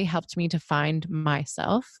it really helped me to find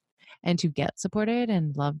myself and to get supported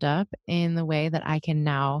and loved up in the way that I can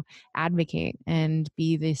now advocate and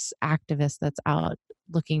be this activist that's out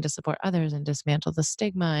looking to support others and dismantle the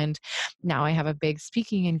stigma. And now I have a big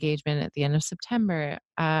speaking engagement at the end of September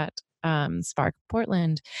at Spark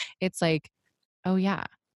Portland. It's like, oh yeah,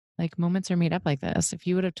 like moments are made up like this. If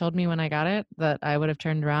you would have told me when I got it that I would have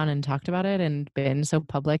turned around and talked about it and been so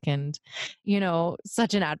public and,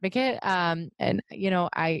 such an advocate, and,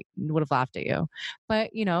 I would have laughed at you.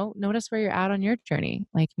 But, notice where you're at on your journey.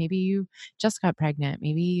 Like maybe you just got pregnant.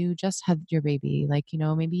 Maybe you just had your baby. Like,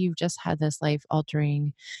 maybe you've just had this life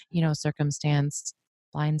altering, circumstance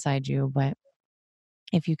blindside you. But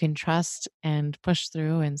if you can trust and push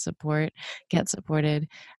through and support, get supported,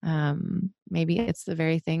 maybe it's the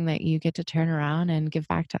very thing that you get to turn around and give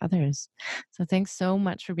back to others. So, thanks so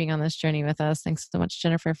much for being on this journey with us. Thanks so much,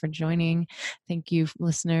 Jennifer, for joining. Thank you,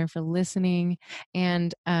 listener, for listening.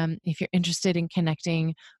 And if you're interested in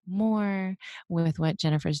connecting more with what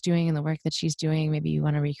Jennifer's doing and the work that she's doing, maybe you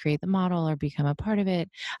want to recreate the model or become a part of it,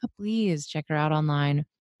 please check her out online.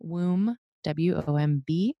 Womb,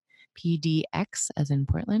 WOMB PDX as in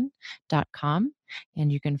Portland.com. And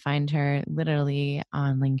you can find her literally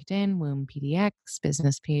on LinkedIn, Womb PDX,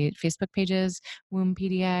 business page, Facebook pages, Womb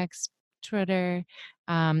PDX, Twitter,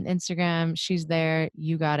 Instagram. She's there.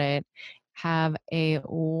 You got it. Have a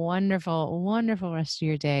wonderful, wonderful rest of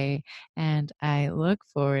your day. And I look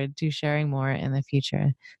forward to sharing more in the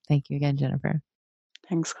future. Thank you again, Jennifer.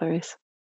 thanks, Clarice.